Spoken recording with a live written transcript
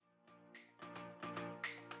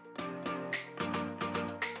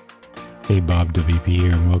Hey, Bob WP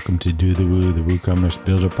here, and welcome to Do the Woo, the WooCommerce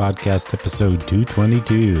Builder Podcast, episode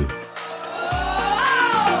 222.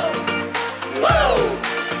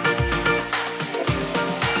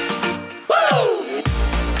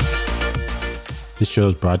 This show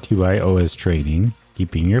is brought to you by OS Trading,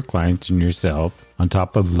 keeping your clients and yourself on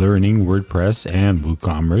top of learning WordPress and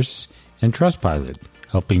WooCommerce, and Trustpilot,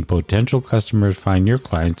 helping potential customers find your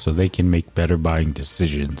clients so they can make better buying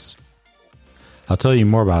decisions. I'll tell you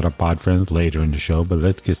more about our pod friends later in the show, but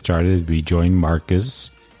let's get started as we join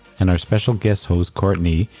Marcus and our special guest host,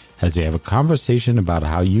 Courtney, as they have a conversation about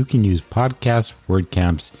how you can use podcasts,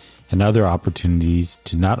 WordCamps, and other opportunities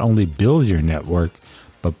to not only build your network,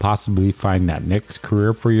 but possibly find that next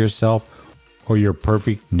career for yourself or your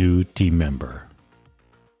perfect new team member.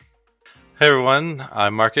 Hey everyone,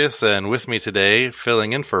 I'm Marcus, and with me today,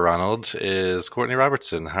 filling in for Ronald, is Courtney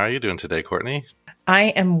Robertson. How are you doing today, Courtney? I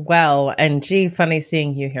am well, and gee, funny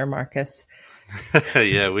seeing you here, Marcus.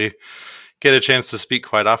 Yeah, we get a chance to speak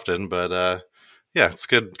quite often, but yeah, it's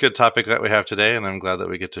a good topic that we have today, and I'm glad that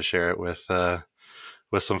we get to share it with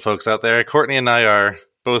some folks out there. Courtney and I are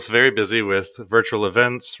both very busy with virtual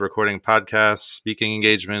events, recording podcasts, speaking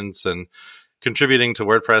engagements, and contributing to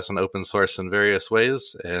WordPress and open source in various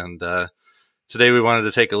ways. And today we wanted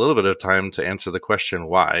to take a little bit of time to answer the question,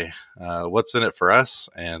 why? What's in it for us?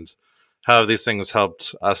 And how have these things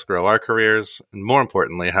helped us grow our careers? And more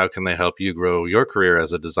importantly, how can they help you grow your career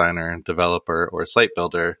as a designer, developer, or site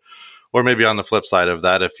builder? Or maybe on the flip side of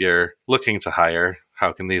that, if you're looking to hire,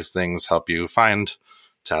 how can these things help you find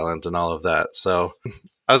talent and all of that? So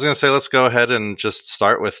I was going to say, let's go ahead and just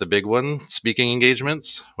start with the big one, speaking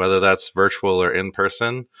engagements, whether that's virtual or in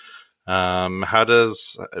person. What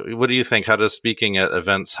do you think? How does speaking at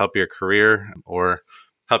events help your career or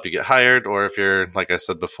help you get hired? Or if you're, like I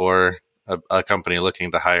said before, a company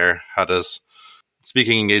looking to hire, how does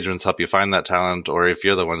speaking engagements help you find that talent? Or if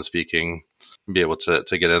you're the one speaking, be able to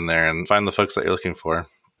get in there and find the folks that you're looking for?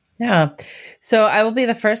 Yeah. So I will be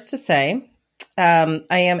the first to say, I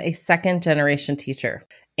am a second generation teacher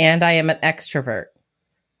and I am an extrovert.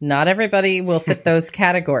 Not everybody will fit those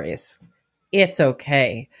categories. It's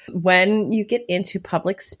okay. When you get into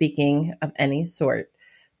public speaking of any sort,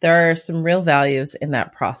 there are some real values in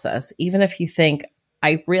that process. Even if you think,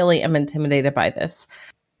 I really am intimidated by this.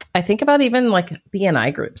 I think about even like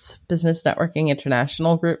BNI groups, Business Networking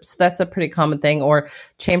International groups. That's a pretty common thing. Or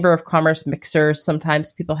Chamber of Commerce mixers.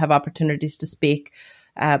 Sometimes people have opportunities to speak.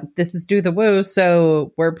 This is Do the Woo,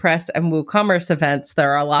 so WordPress and WooCommerce events,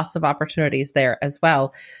 there are lots of opportunities there as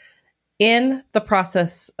well. In the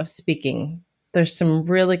process of speaking, there's some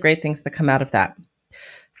really great things that come out of that.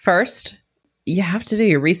 First, you have to do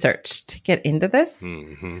your research to get into this.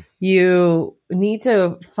 Mm-hmm. You need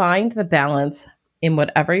to find the balance in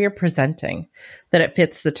whatever you're presenting, that it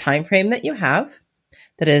fits the time frame that you have,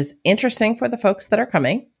 that is interesting for the folks that are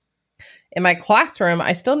coming. In my classroom,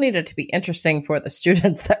 I still needed to be interesting for the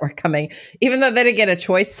students that were coming, even though they didn't get a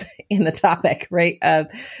choice in the topic, right?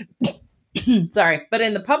 Sorry. But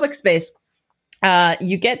in the public space,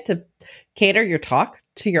 you get to cater your talk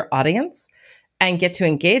to your audience and get to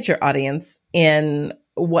engage your audience in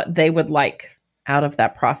what they would like out of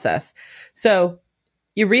that process. So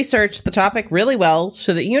you research the topic really well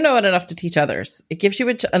so that you know it enough to teach others. It gives you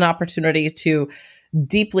an opportunity to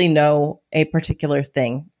deeply know a particular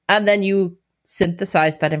thing. And then you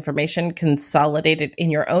synthesize that information, consolidate it in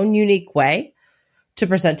your own unique way to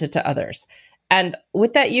present it to others. And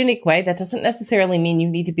with that unique way, that doesn't necessarily mean you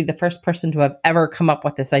need to be the first person to have ever come up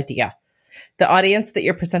with this idea. The audience that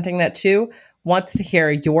you're presenting that to wants to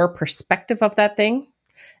hear your perspective of that thing.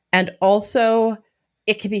 And also,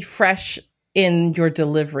 it can be fresh in your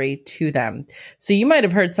delivery to them. So you might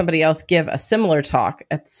have heard somebody else give a similar talk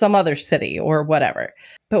at some other city or whatever.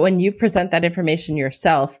 But when you present that information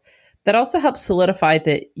yourself, that also helps solidify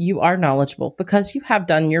that you are knowledgeable because you have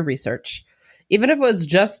done your research. Even if it was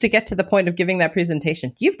just to get to the point of giving that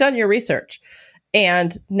presentation, you've done your research.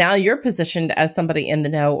 And now you're positioned as somebody in the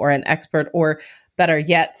know or an expert, or better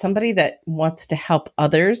yet, somebody that wants to help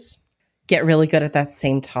others get really good at that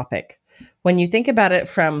same topic. When you think about it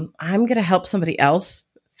from, I'm going to help somebody else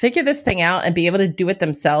figure this thing out and be able to do it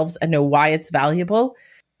themselves and know why it's valuable,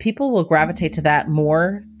 people will gravitate to that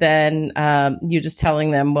more than you just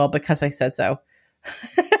telling them, well, because I said so.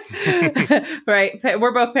 Right?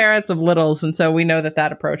 We're both parents of littles, and so we know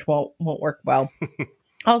that approach won't work well.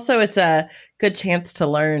 Also, it's a good chance to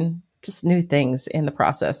learn just new things in the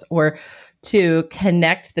process or to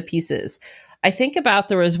connect the pieces. I think about,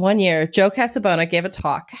 there was one year, Joe Casabona gave a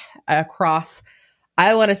talk across,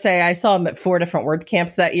 I want to say I saw him at 4 different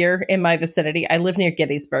WordCamps that year in my vicinity. I live near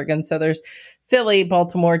Gettysburg, and so there's Philly,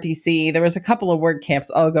 Baltimore, DC. There was a couple of WordCamps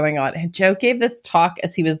all going on. And Joe gave this talk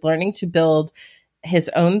as he was learning to build his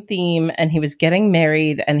own theme, and he was getting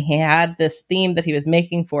married, and he had this theme that he was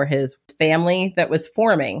making for his family that was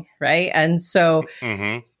forming, right? And so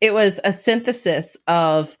it was a synthesis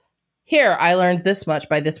of, here, I learned this much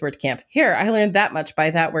by this WordCamp. Here, I learned that much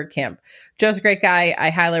by that WordCamp. Joe's a great guy. I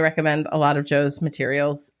highly recommend a lot of Joe's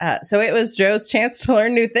materials. So it was Joe's chance to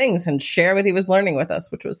learn new things and share what he was learning with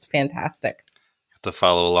us, which was fantastic. To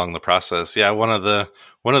follow along the process. Yeah, one of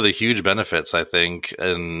the huge benefits, I think,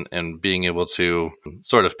 in being able to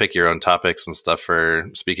sort of pick your own topics and stuff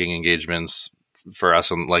for speaking engagements for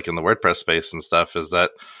us in the WordPress space and stuff, is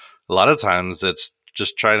that a lot of times it's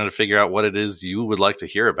just trying to figure out what it is you would like to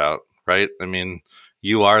hear about, right? I mean,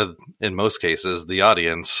 you are, in most cases, the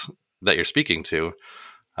audience that you're speaking to.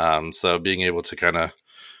 So being able to kind of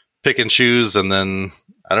pick and choose, and then,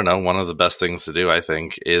 I don't know, one of the best things to do, I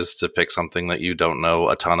think, is to pick something that you don't know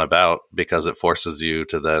a ton about, because it forces you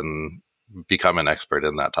to then become an expert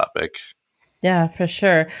in that topic. Yeah, for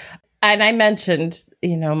sure. And I mentioned,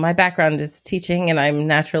 my background is teaching and I'm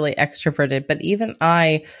naturally extroverted, but even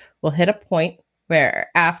I will hit a point where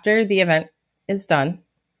after the event is done,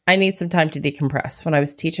 I need some time to decompress. When I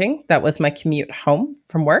was teaching, that was my commute home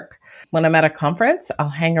from work. When I'm at a conference, I'll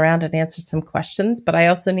hang around and answer some questions, but I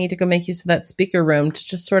also need to go make use of that speaker room to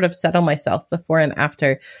just sort of settle myself before and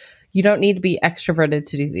after. You don't need to be extroverted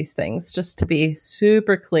to do these things. Just to be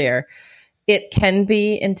super clear, it can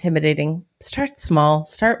be intimidating. Start small.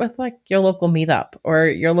 Start with your local meetup or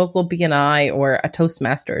your local BNI or a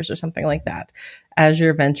Toastmasters or something like that as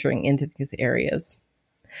you're venturing into these areas.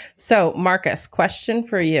 So, Marcus, question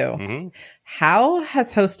for you. How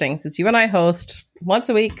has hosting, since you and I host once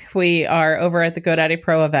a week, we are over at the GoDaddy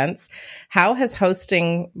Pro events, how has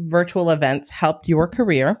hosting virtual events helped your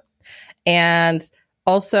career? And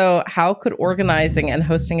also, how could organizing and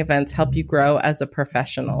hosting events help you grow as a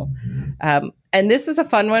professional? And this is a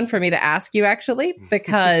fun one for me to ask you, actually,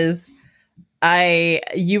 because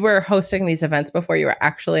you were hosting these events before you were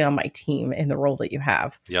actually on my team in the role that you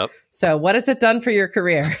have. Yep. So what has it done for your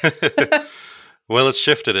career? Well, it's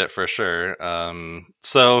shifted it for sure.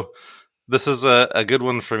 So this is a good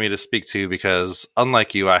one for me to speak to, because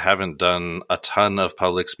unlike you, I haven't done a ton of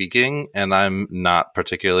public speaking, and I'm not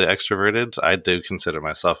particularly extroverted. I do consider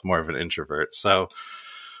myself more of an introvert. So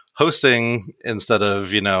hosting, instead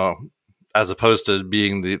of, as opposed to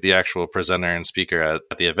being the actual presenter and speaker at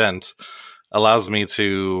the event, allows me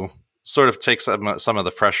to sort of take some of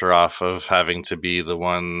the pressure off of having to be the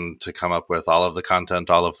one to come up with all of the content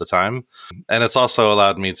all of the time. And it's also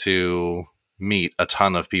allowed me to meet a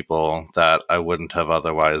ton of people that I wouldn't have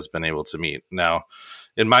otherwise been able to meet. Now,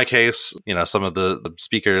 in my case, some of the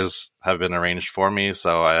speakers have been arranged for me,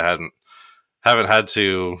 so I haven't had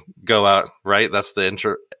to go out, right? That's the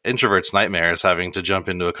introvert's nightmare, is having to jump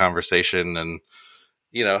into a conversation and,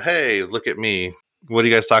 hey, look at me. What are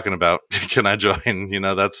you guys talking about? Can I join?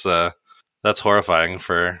 That's horrifying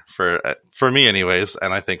for me anyways.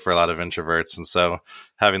 And I think for a lot of introverts. And so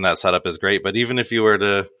having that set up is great. But even if you were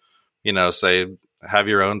to, say, have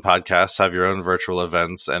your own podcast, have your own virtual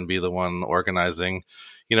events, and be the one organizing,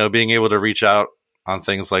 being able to reach out on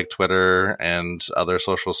things like Twitter and other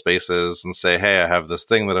social spaces and say, hey, I have this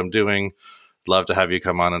thing that I'm doing. Love to have you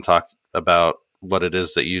come on and talk about what it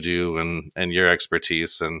is that you do and your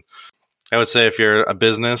expertise. And I would say if you're a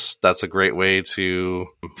business, that's a great way to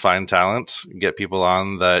find talent, get people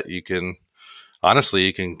on that you can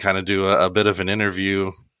kind of do a bit of an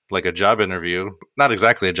interview, like a job interview, not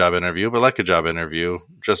exactly a job interview, but like a job interview,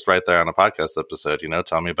 just right there on a podcast episode.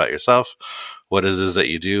 Tell me about yourself, what it is that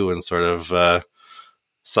you do, and sort of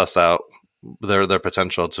suss out their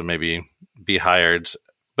potential to maybe be hired.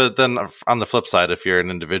 But then on the flip side, if you're an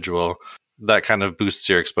individual, that kind of boosts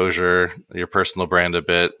your exposure, your personal brand a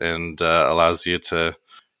bit, and allows you to,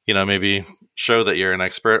 maybe show that you're an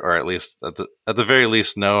expert, or at least at the very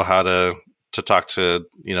least know how to talk to,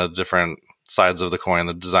 different sides of the coin,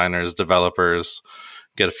 the designers, developers,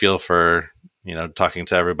 get a feel for, talking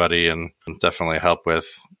to everybody, and definitely help with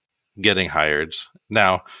getting hired.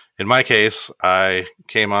 Now, in my case, I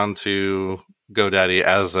came on to GoDaddy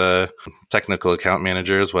as a technical account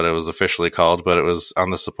manager, is what it was officially called, but it was on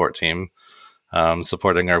the support team.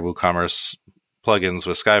 Supporting our WooCommerce plugins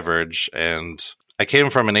with SkyVerge. And I came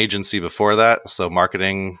from an agency before that, so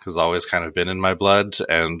marketing has always kind of been in my blood.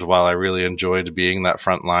 And while I really enjoyed being that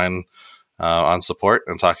front line on support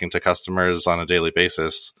and talking to customers on a daily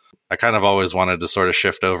basis, I kind of always wanted to sort of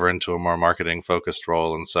shift over into a more marketing focused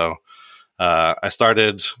role. And so I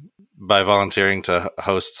started by volunteering to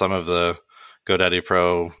host some of the GoDaddy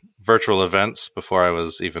Pro virtual events before I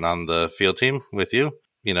was even on the field team with you.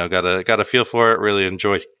 Got a feel for it. Really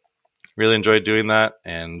enjoyed doing that.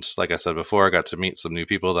 And like I said before, I got to meet some new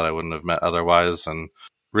people that I wouldn't have met otherwise, and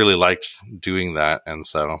really liked doing that. And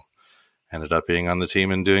so ended up being on the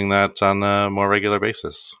team and doing that on a more regular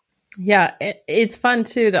basis. Yeah, it's fun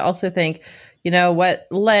too to also think, what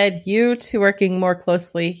led you to working more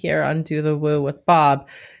closely here on Do the Woo with Bob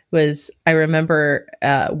was, I remember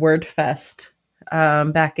WordFest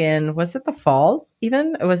back in, was it the fall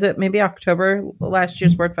even? Was it maybe October, last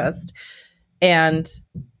year's WordFest? And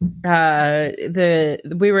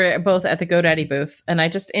we were both at the GoDaddy booth, and I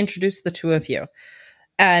just introduced the two of you.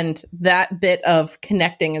 And that bit of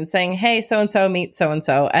connecting and saying, hey, so-and-so, meet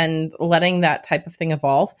so-and-so, and letting that type of thing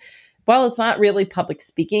evolve. While it's not really public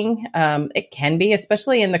speaking, it can be,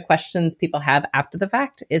 especially in the questions people have after the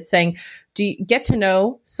fact. It's saying, do you get to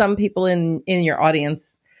know some people in your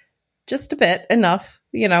audience just a bit, enough,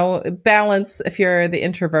 balance. If you're the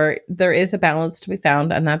introvert, there is a balance to be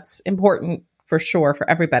found, and that's important for sure for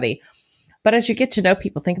everybody. But as you get to know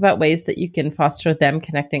people, think about ways that you can foster them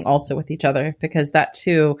connecting also with each other, because that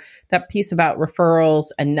piece about referrals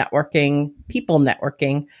and networking, people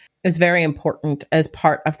networking, is very important as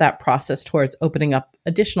part of that process towards opening up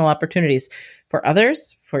additional opportunities for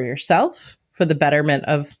others, for yourself, for the betterment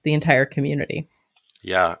of the entire community.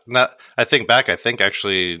 Yeah. I think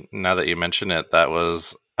actually, now that you mention it, that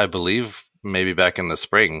was, I believe, maybe back in the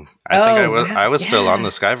spring. I was still on the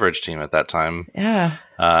Skyverge team at that time. Yeah.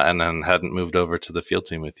 And then hadn't moved over to the field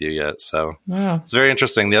team with you yet. So It's very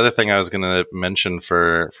interesting. The other thing I was going to mention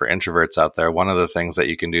for introverts out there, one of the things that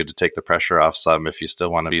you can do to take the pressure off some, if you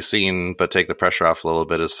still want to be seen, but take the pressure off a little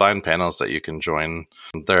bit, is find panels that you can join.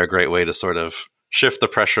 They're a great way to sort of shift the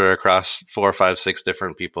pressure across 4, 5, 6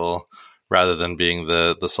 different people, rather than being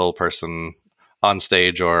the sole person on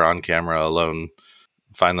stage or on camera alone.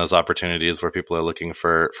 Find those opportunities where people are looking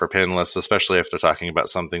for panelists, especially if they're talking about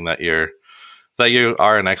something that you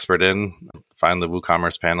are an expert in. Find the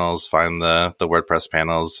WooCommerce panels, find the WordPress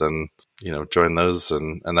panels, and join those,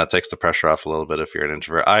 and that takes the pressure off a little bit if you're an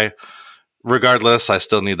introvert. Regardless, I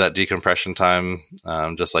still need that decompression time.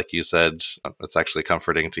 Just like you said, it's actually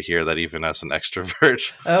comforting to hear that even as an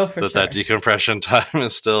extrovert, that decompression time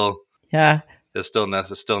is still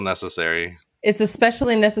necessary. It's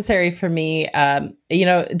especially necessary for me.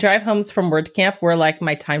 Drive homes from WordCamp were like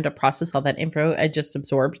my time to process all that info I just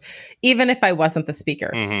absorbed, even if I wasn't the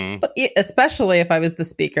speaker, but especially if I was the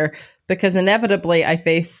speaker, because inevitably I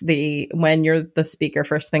face when you're the speaker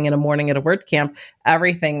first thing in the morning at a WordCamp,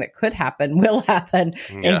 everything that could happen will happen,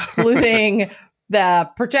 including the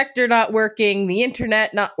projector not working, the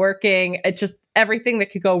internet not working. It just everything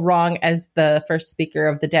that could go wrong as the first speaker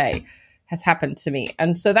of the day has happened to me.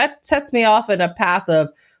 And so that sets me off in a path of,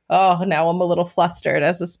 now I'm a little flustered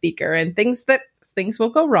as a speaker, and things will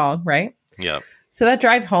go wrong, right? Yeah. So that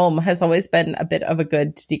drive home has always been a bit of a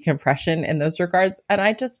good decompression in those regards. And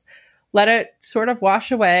I just let it sort of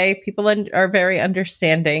wash away. People are very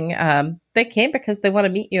understanding. They came because they want to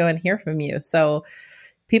meet you and hear from you. So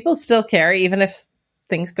people still care, even if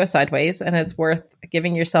things go sideways, and it's worth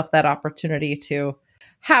giving yourself that opportunity to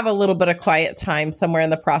have a little bit of quiet time somewhere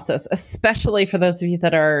in the process, especially for those of you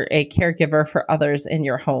that are a caregiver for others in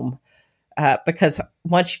your home. Because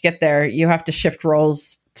once you get there, you have to shift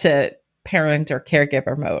roles to parent or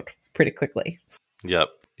caregiver mode pretty quickly. Yep.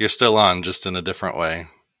 You're still on, just in a different way.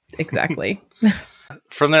 Exactly.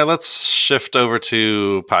 From there, let's shift over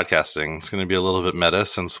to podcasting. It's going to be a little bit meta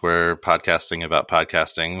since we're podcasting about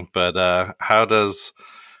podcasting, but how does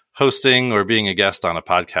hosting or being a guest on a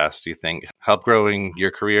podcast, do you think, help growing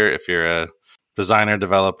your career if you're a designer,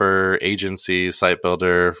 developer, agency, site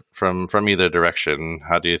builder, from either direction?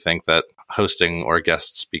 How do you think that hosting or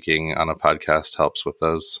guest speaking on a podcast helps with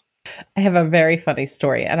those? I have a very funny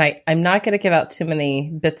story, and I'm not going to give out too many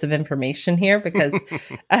bits of information here because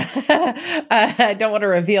I don't want to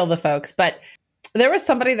reveal the folks, but there was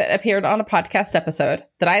somebody that appeared on a podcast episode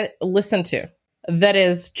that I listened to that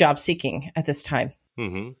is job seeking at this time.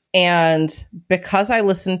 Mm-hmm. And because I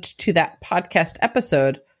listened to that podcast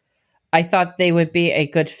episode, I thought they would be a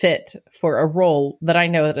good fit for a role that I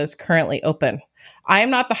know that is currently open. I am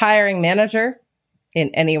not the hiring manager in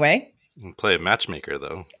any way. You play a matchmaker,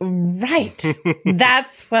 though. Right.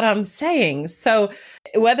 That's what I'm saying. So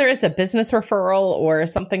whether it's a business referral or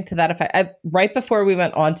something to that effect, right before we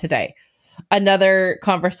went on today, another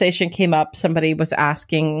conversation came up. Somebody was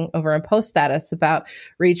asking over in post status about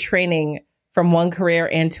retraining from one career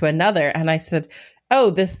into another. And I said, oh,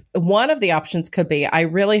 this one of the options could be, I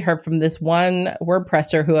really heard from this one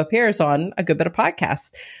WordPresser who appears on a good bit of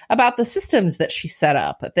podcasts about the systems that she set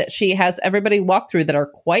up, that she has everybody walk through that are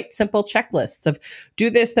quite simple checklists of do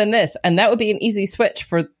this, then this. And that would be an easy switch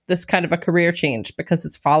for this kind of a career change because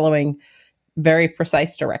it's following very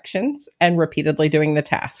precise directions and repeatedly doing the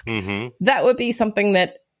task. Mm-hmm. That would be something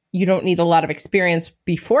that you don't need a lot of experience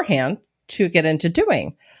beforehand to get into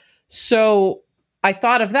doing. So I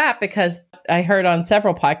thought of that because I heard on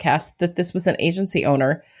several podcasts that this was an agency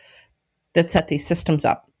owner that set these systems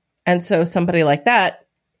up. And so somebody like that,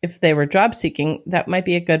 if they were job seeking, that might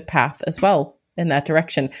be a good path as well in that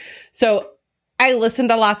direction. So I listen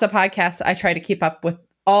to lots of podcasts. I try to keep up with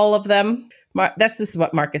all of them. This is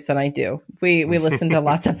what Marcus and I do. We listen to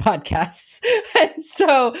lots of podcasts. And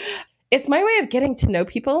so it's my way of getting to know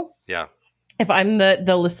people. Yeah. If I'm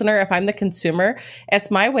the listener, if I'm the consumer,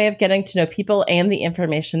 it's my way of getting to know people and the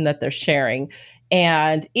information that they're sharing.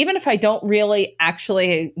 And even if I don't really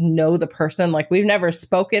actually know the person, like we've never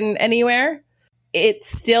spoken anywhere, it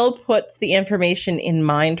still puts the information in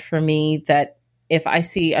mind for me that if I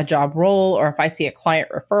see a job role or if I see a client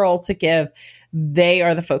referral to give, they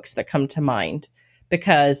are the folks that come to mind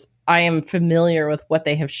because I am familiar with what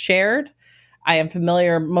they have shared. I am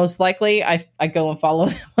familiar, most likely, I go and follow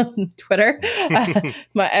them on Twitter.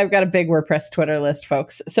 I've got a big WordPress Twitter list,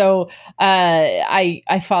 folks. So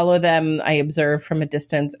I follow them, I observe from a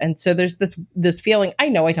distance. And so there's this feeling, I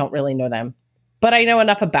know I don't really know them, but I know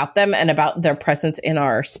enough about them and about their presence in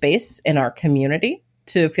our space, in our community,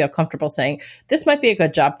 to feel comfortable saying, this might be a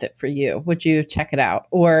good job fit for you. Would you check it out?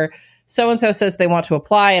 Or so-and-so says they want to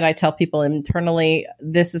apply, and I tell people internally,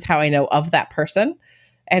 this is how I know of that person.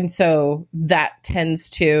 And so that tends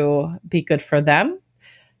to be good for them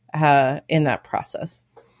in that process.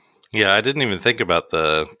 Yeah, I didn't even think about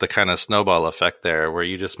the kind of snowball effect there where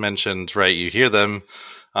you just mentioned, right, you hear them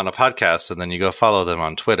on a podcast and then you go follow them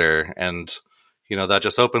on Twitter. And, you know, that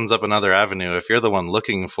just opens up another avenue. If you're the one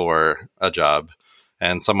looking for a job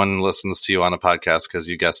and someone listens to you on a podcast because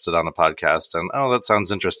you guessed it on a podcast and, oh, that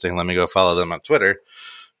sounds interesting, let me go follow them on Twitter.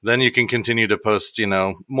 Then you can continue to post, you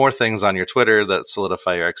know, more things on your Twitter that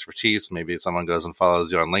solidify your expertise. Maybe someone goes and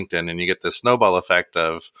follows you on LinkedIn and you get this snowball effect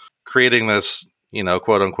of creating this, you know,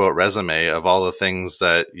 quote unquote resume of all the things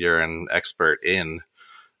that you're an expert in.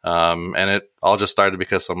 And it all just started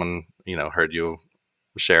because someone, you know, heard you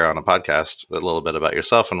share on a podcast a little bit about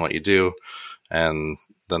yourself and what you do. And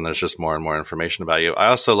then there's just more and more information about you. I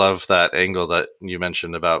also love that angle that you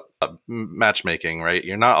mentioned about matchmaking, right?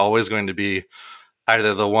 You're not always going to be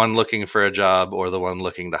either the one looking for a job or the one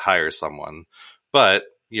looking to hire someone. But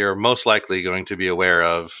you're most likely going to be aware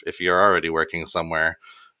of, if you're already working somewhere,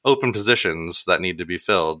 open positions that need to be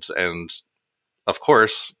filled. And of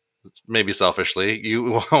course, maybe selfishly,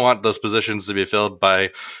 you want those positions to be filled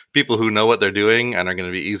by people who know what they're doing and are going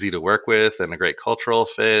to be easy to work with and a great cultural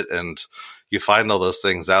fit. And you find all those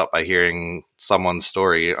things out by hearing someone's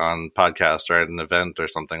story on podcast or at an event or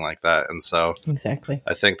something like that. And so exactly,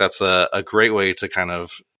 I think that's a great way to kind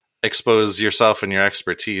of expose yourself and your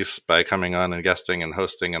expertise by coming on and guesting and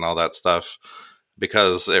hosting and all that stuff,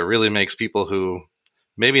 because it really makes people who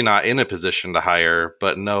maybe not in a position to hire,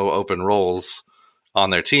 but know open roles on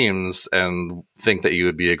their teams and think that you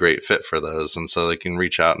would be a great fit for those. And so they can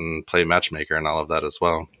reach out and play matchmaker and all of that as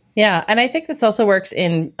well. Yeah. And I think this also works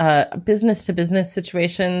in business to business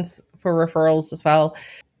situations for referrals as well.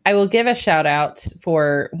 I will give a shout out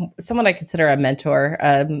for someone I consider a mentor,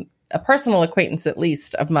 a personal acquaintance, at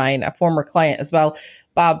least of mine, a former client as well,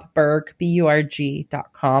 Bob Burg,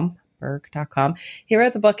 BURG.com. Berg.com. He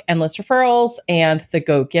wrote the book Endless Referrals and The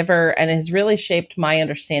Go Giver, and has really shaped my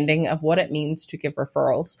understanding of what it means to give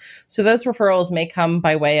referrals. So those referrals may come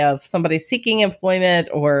by way of somebody seeking employment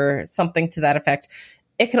or something to that effect.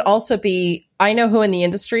 It could also be, I know who in the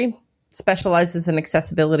industry specializes in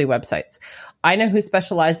accessibility websites. I know who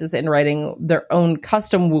specializes in writing their own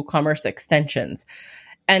custom WooCommerce extensions.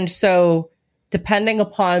 And so depending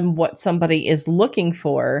upon what somebody is looking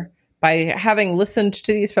for, by having listened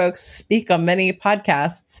to these folks speak on many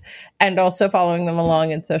podcasts and also following them along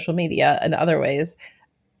in social media and other ways,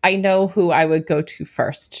 I know who I would go to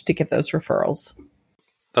first to give those referrals.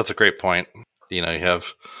 That's a great point. You know, you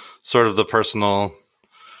have sort of the personal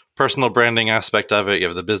branding aspect of it. You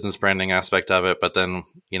have the business branding aspect of it. But then,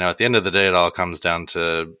 you know, at the end of the day, it all comes down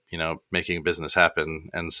to, you know, making business happen.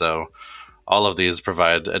 And so all of these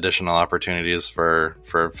provide additional opportunities for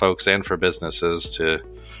folks and for businesses to,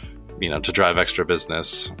 you know, to drive extra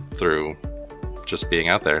business through just being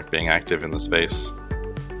out there, being active in the space.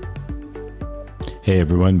 Hey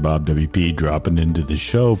everyone, Bob WP dropping into the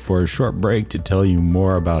show for a short break to tell you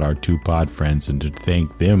more about our two pod friends and to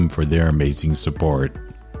thank them for their amazing support.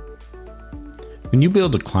 When you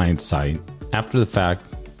build a client site, after the fact,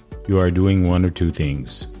 you are doing one or two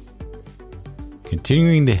things.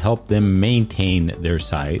 Continuing to help them maintain their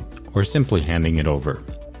site or simply handing it over.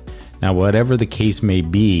 Now, whatever the case may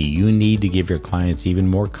be, you need to give your clients even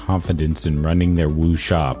more confidence in running their Woo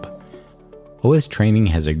shop. OS Training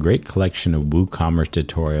has a great collection of WooCommerce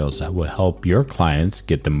tutorials that will help your clients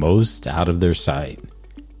get the most out of their site.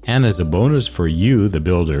 And as a bonus for you, the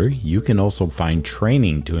builder, you can also find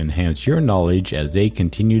training to enhance your knowledge as they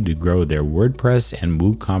continue to grow their WordPress and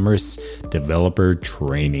WooCommerce developer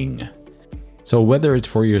training. So whether it's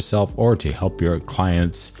for yourself or to help your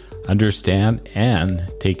clients understand and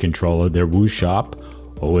take control of their Woo shop,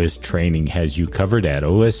 OS Training has you covered at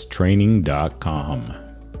ostraining.com.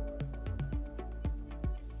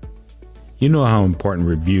 You know how important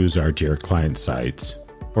reviews are to your client sites,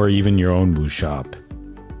 or even your own Woo shop.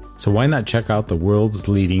 So why not check out the world's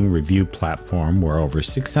leading review platform where over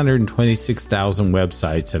 626,000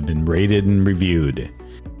 websites have been rated and reviewed.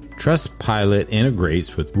 Trustpilot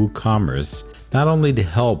integrates with WooCommerce not only to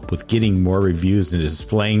help with getting more reviews and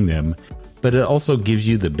displaying them, but it also gives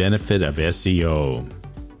you the benefit of SEO.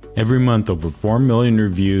 Every month, over 4 million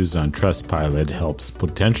reviews on Trustpilot helps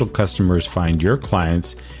potential customers find your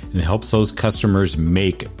clients and helps those customers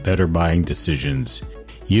make better buying decisions.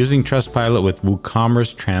 Using Trustpilot with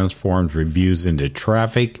WooCommerce transforms reviews into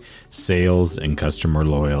traffic, sales, and customer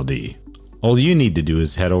loyalty. All you need to do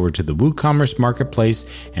is head over to the WooCommerce Marketplace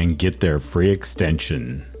and get their free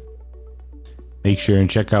extension. Make sure and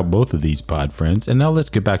check out both of these pod friends, and now let's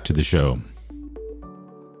get back to the show.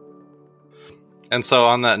 And so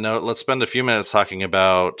on that note, let's spend a few minutes talking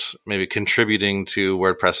about maybe contributing to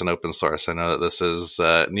WordPress and open source. I know that this is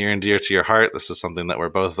near and dear to your heart. This is something that we're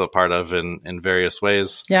both a part of in various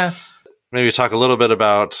ways. Yeah. Maybe talk a little bit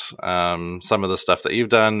about some of the stuff that you've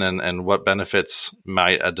done and what benefits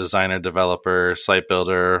might a designer, developer, site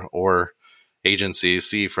builder, or agency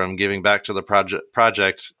see from giving back to the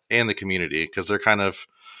project and the community, because they're kind of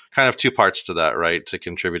two parts to that, right? To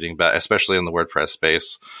contributing back, especially in the WordPress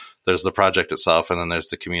space. There's the project itself, and then there's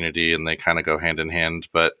the community, and they kind of go hand in hand.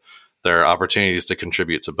 But there are opportunities to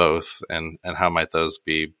contribute to both, and how might those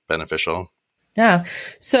be beneficial? Yeah.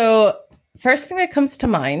 So first thing that comes to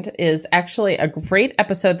mind is actually a great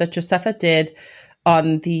episode that Josepha did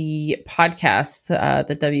on the podcast,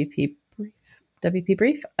 the WP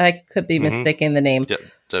Brief. I could be mistaking the name. Yep.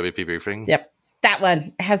 WP Briefing. Yep. That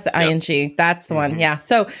one has the ing. That's the one. Yeah.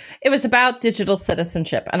 So it was about digital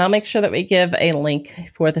citizenship. And I'll make sure that we give a link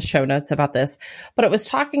for the show notes about this. But it was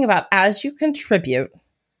talking about as you contribute,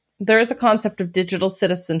 there is a concept of digital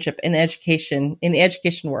citizenship in education, in the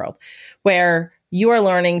education world, where you are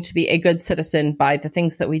learning to be a good citizen by the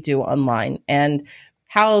things that we do online. And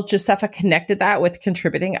how Josepha connected that with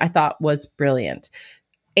contributing, I thought was brilliant.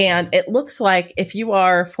 And it looks like if you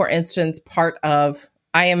are, for instance, part of,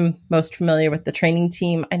 I am most familiar with the training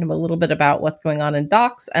team. I know a little bit about what's going on in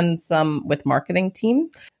docs and some with marketing team.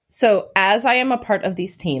 So as I am a part of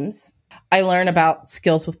these teams, I learn about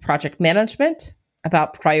skills with project management,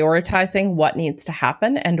 about prioritizing what needs to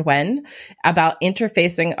happen and when, about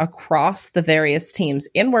interfacing across the various teams.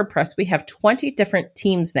 In WordPress, we have 20 different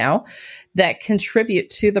teams now that contribute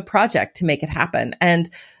to the project to make it happen. And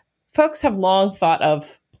folks have long thought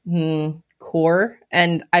of core,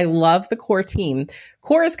 and I love the core team.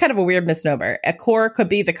 Core is kind of a weird misnomer. A core could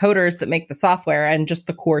be the coders that make the software and just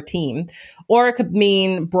the core team, or it could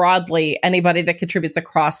mean broadly anybody that contributes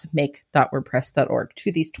across make.wordpress.org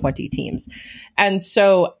to these 20 teams. And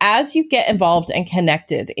so as you get involved and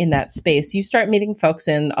connected in that space, you start meeting folks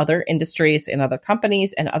in other industries, in other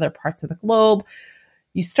companies, and other parts of the globe.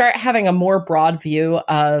 You start having a more broad view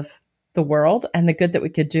of the world and the good that we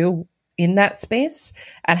could do in that space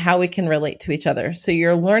and how we can relate to each other. So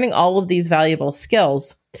you're learning all of these valuable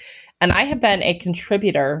skills. And I have been a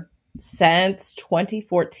contributor since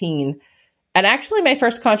 2014. And actually, my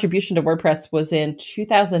first contribution to WordPress was in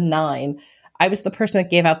 2009. I was the person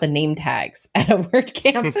that gave out the name tags at a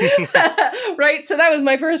WordCamp, right? So that was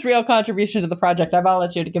my first real contribution to the project. I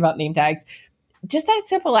volunteered to give out name tags. Just that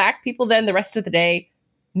simple act. People then the rest of the day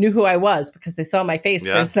knew who I was because they saw my face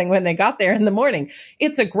first thing when they got there in the morning.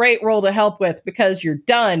 It's a great role to help with because you're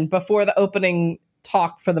done before the opening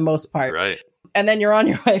talk for the most part. Right. And then you're on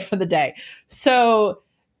your way for the day. So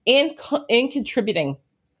in contributing,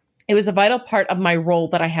 it was a vital part of my role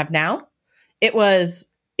that I have now. It was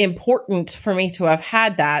important for me to have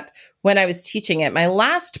had that when I was teaching it. My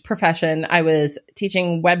last profession, I was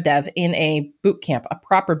teaching web dev in a boot camp, a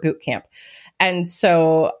proper boot camp. And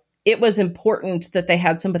so it was important that they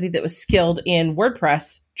had somebody that was skilled in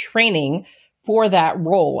WordPress training for that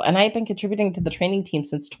role. And I've been contributing to the training team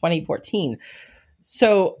since 2014.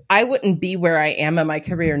 So I wouldn't be where I am in my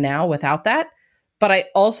career now without that. But I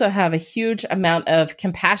also have a huge amount of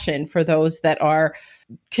compassion for those that are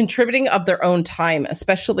contributing of their own time,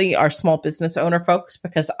 especially our small business owner folks,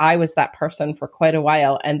 because I was that person for quite a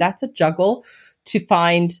while. And that's a juggle to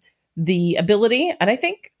find the ability. And I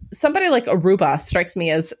think somebody like Aruba strikes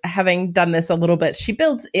me as having done this a little bit. She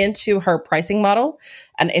builds into her pricing model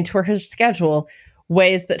and into her schedule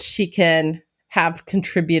ways that she can have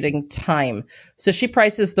contributing time. So she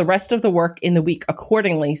prices the rest of the work in the week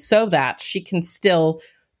accordingly so that she can still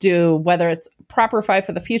do, whether it's Properify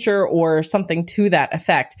for the future or something to that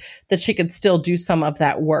effect, that she could still do some of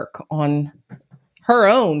that work on her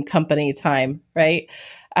own company time, right?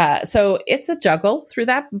 So it's a juggle through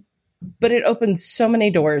that, but it opens so many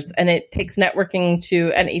doors and it takes networking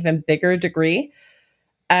to an even bigger degree.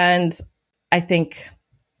 And I think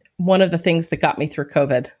one of the things that got me through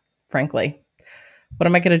COVID, frankly, what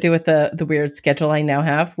am I going to do with the weird schedule I now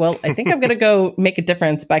have? Well, I think I'm going to go make a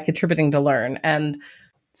difference by contributing to Learn. And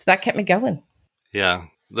so that kept me going. Yeah,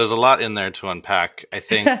 there's a lot in there to unpack. I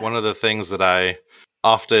think one of the things that I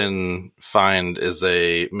often find is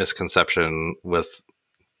a misconception with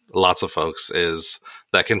lots of folks is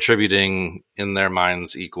that contributing in their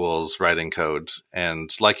minds equals writing code. And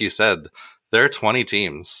like you said, there are 20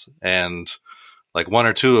 teams and like one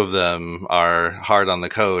or two of them are hard on the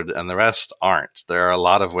code and the rest aren't. There are a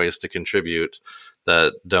lot of ways to contribute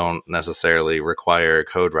that don't necessarily require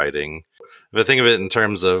code writing. If I think of it in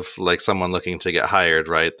terms of like someone looking to get hired,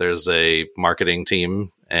 right? There's a marketing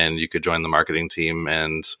team and you could join the marketing team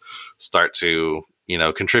and start to,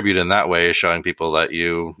 contribute in that way, showing people that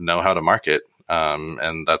you know how to market.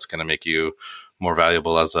 And that's going to make you more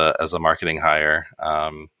valuable as a marketing hire.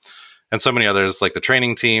 And so many others, like the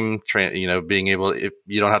training team, being able,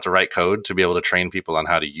 you don't have to write code to be able to train people on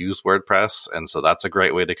how to use WordPress. And so that's a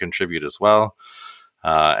great way to contribute as well.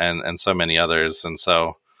 And so many others. And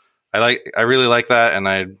so I really like that. And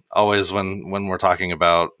I always, when we're talking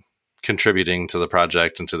about contributing to the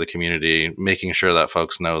project and to the community, making sure that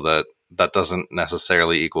folks know that that doesn't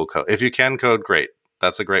necessarily equal code. If you can code, great.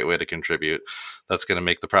 That's a great way to contribute. That's going to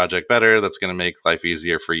make the project better. That's going to make life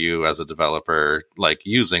easier for you as a developer, like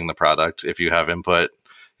using the product. If you have input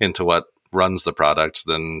into what runs the product,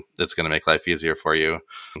 then it's going to make life easier for you.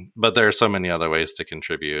 But there are so many other ways to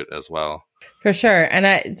contribute as well. For sure. And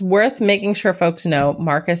it's worth making sure folks know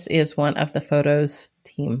Marcus is one of the Photos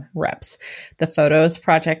team reps. The Photos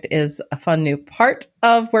project is a fun new part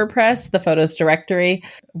of WordPress, the Photos directory,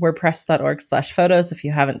 wordpress.org/photos if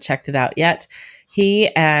you haven't checked it out yet. He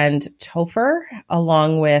and Topher,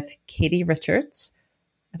 along with Katie Richards,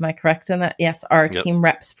 am I correct in that? Yes, are team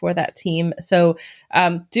reps for that team. So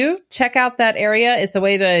do check out that area. It's a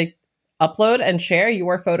way to upload and share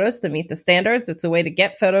your photos that meet the standards. It's a way to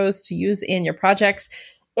get photos to use in your projects.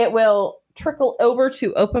 It will trickle over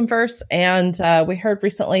to Openverse. And we heard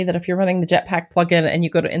recently that if you're running the Jetpack plugin and you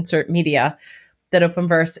go to insert media, that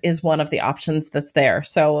Openverse is one of the options that's there.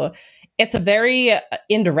 So it's a very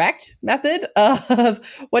indirect method of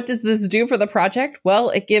what does this do for the project? Well,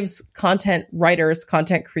 it gives content writers,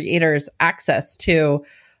 content creators access to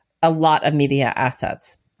a lot of media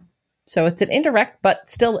assets. So it's an indirect, but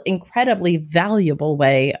still incredibly valuable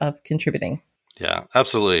way of contributing. Yeah,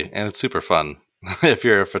 absolutely. And it's super fun. If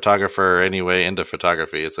you're a photographer or any way into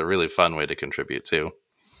photography, it's a really fun way to contribute too.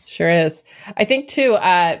 Sure is. I think too,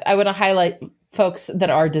 I want to highlight folks that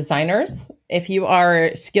are designers. If you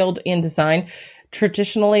are skilled in design,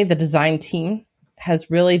 traditionally the design team has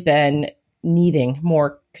really been needing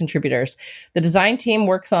more contributors. The design team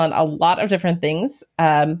works on a lot of different things,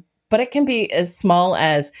 but it can be as small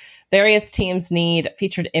as various teams need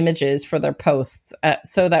featured images for their posts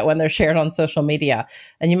so that when they're shared on social media,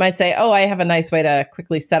 and you might say, oh, I have a nice way to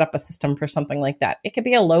quickly set up a system for something like that. It could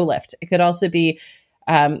be a low lift. It could also be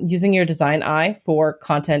using your design eye for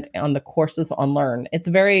content on the courses on Learn. It's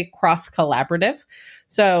very cross-collaborative.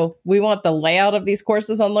 So we want the layout of these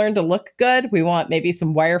courses on Learn to look good. We want maybe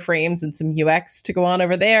some wireframes and some UX to go on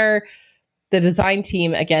over there. The design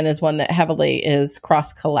team, again, is one that heavily is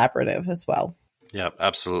cross-collaborative as well. Yeah,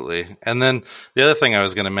 absolutely. And then the other thing I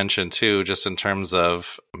was going to mention too, just in terms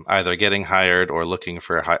of either getting hired or looking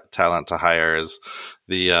for talent to hire, is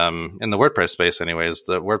the in the WordPress space, anyways,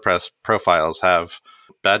 the WordPress profiles have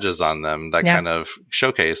badges on them that kind of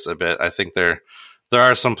showcase a bit. I think they're there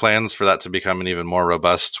are some plans for that to become an even more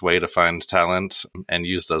robust way to find talent and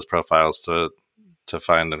use those profiles to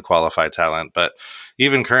find and qualify talent. But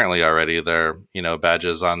even currently already there are,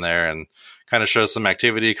 badges on there and kind of shows some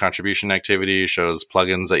activity, contribution activity, shows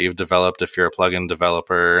plugins that you've developed if you're a plugin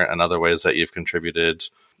developer and other ways that you've contributed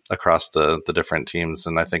across the different teams.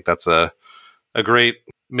 And I think that's a great,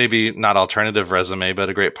 maybe not alternative resume, but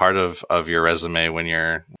a great part of your resume when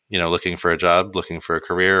you're, looking for a job, looking for a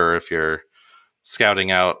career, or if you're scouting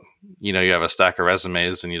out, you have a stack of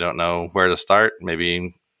resumes and you don't know where to start,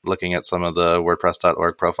 maybe looking at some of the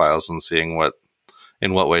WordPress.org profiles and seeing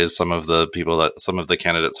in what ways some of the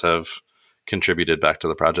candidates have contributed back to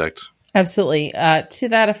the project. Absolutely. To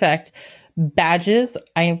that effect, badges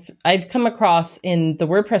I've come across in the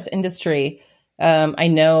WordPress industry. I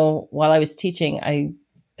know while I was teaching, I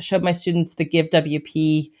showed my students the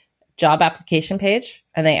GiveWP job application page,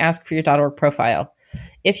 and they ask for your .org profile.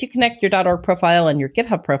 If you connect your .org profile and your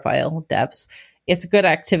GitHub profile, devs, it's a good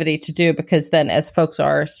activity to do, because then as folks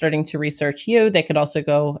are starting to research you, they could also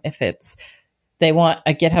go, if they want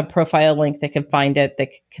a GitHub profile link, they can find it. They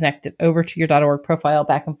can connect it over to your .org profile,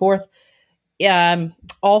 back and forth.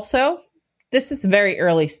 Also, this is very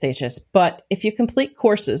early stages, but if you complete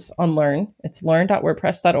courses on Learn, it's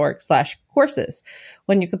learn.wordpress.org/courses.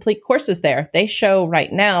 When you complete courses there, they show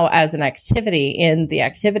right now as an activity in the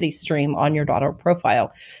activity stream on your .org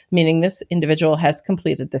profile, meaning this individual has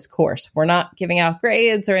completed this course. We're not giving out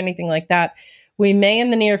grades or anything like that. We may in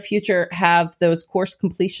the near future have those course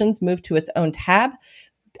completions move to its own tab.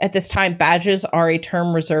 At this time, badges are a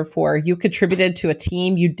term reserved for you contributed to a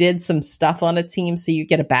team, you did some stuff on a team, so you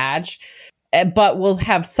get a badge. But we'll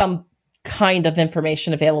have some kind of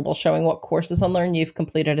information available showing what courses on Learn you've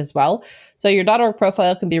completed as well. So your .org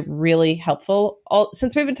profile can be really helpful.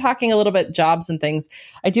 Since we've been talking a little bit jobs and things,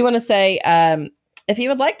 I do want to say, if you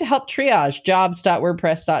would like to help triage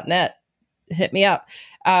jobs.wordpress.net, hit me up.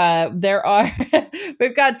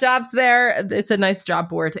 We've got jobs there. It's a nice job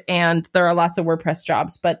board, and there are lots of WordPress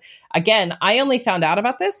jobs. But again, I only found out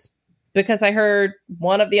about this because I heard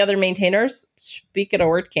one of the other maintainers speak at a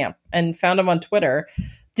WordCamp and found him on Twitter.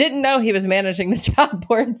 Didn't know he was managing the job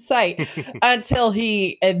board site until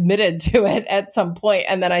he admitted to it at some point.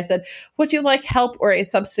 And then I said, would you like help or a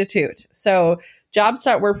substitute? So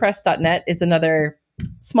jobs.wordpress.net is another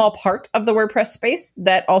small part of the WordPress space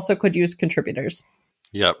that also could use contributors.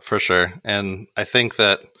 Yep, for sure. And I think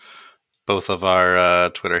that both of our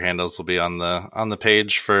Twitter handles will be on the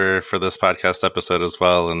page for this podcast episode as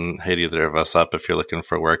well, and hit either of us up if you're looking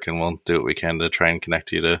for work, and we'll do what we can to try and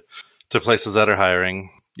connect you to places that are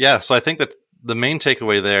hiring. Yeah, so I think that the main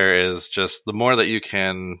takeaway there is just the more that you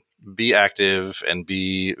can be active and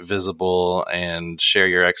be visible and share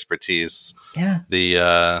your expertise,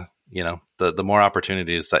 the more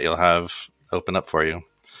opportunities that you'll have open up for you.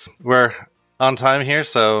 We're on time here,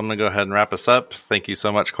 so I'm going to go ahead and wrap us up. Thank you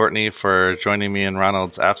so much, Courtney, for joining me in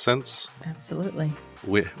Ronald's absence. Absolutely.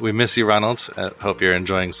 We miss you, Ronald. Hope you're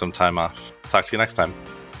enjoying some time off. Talk to you next time.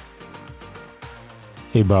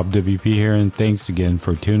 Hey, Bob WP here, and thanks again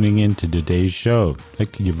for tuning in to today's show. I'd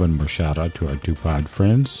like to give one more shout out to our two pod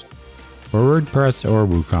friends. For WordPress or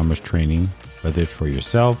WooCommerce training, whether it's for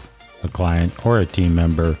yourself, a client, or a team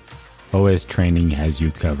member, OS Training has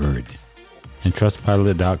you covered. And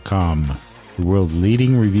Trustpilot.com, the world's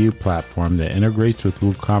leading review platform that integrates with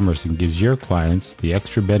WooCommerce and gives your clients the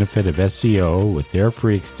extra benefit of SEO with their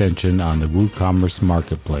free extension on the WooCommerce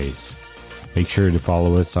marketplace. Make sure to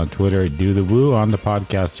follow us on Twitter at DoTheWoo, on the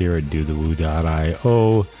podcast here at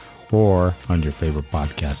dothewoo.io, or on your favorite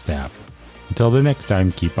podcast app. Until the next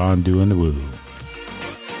time, keep on doing the woo.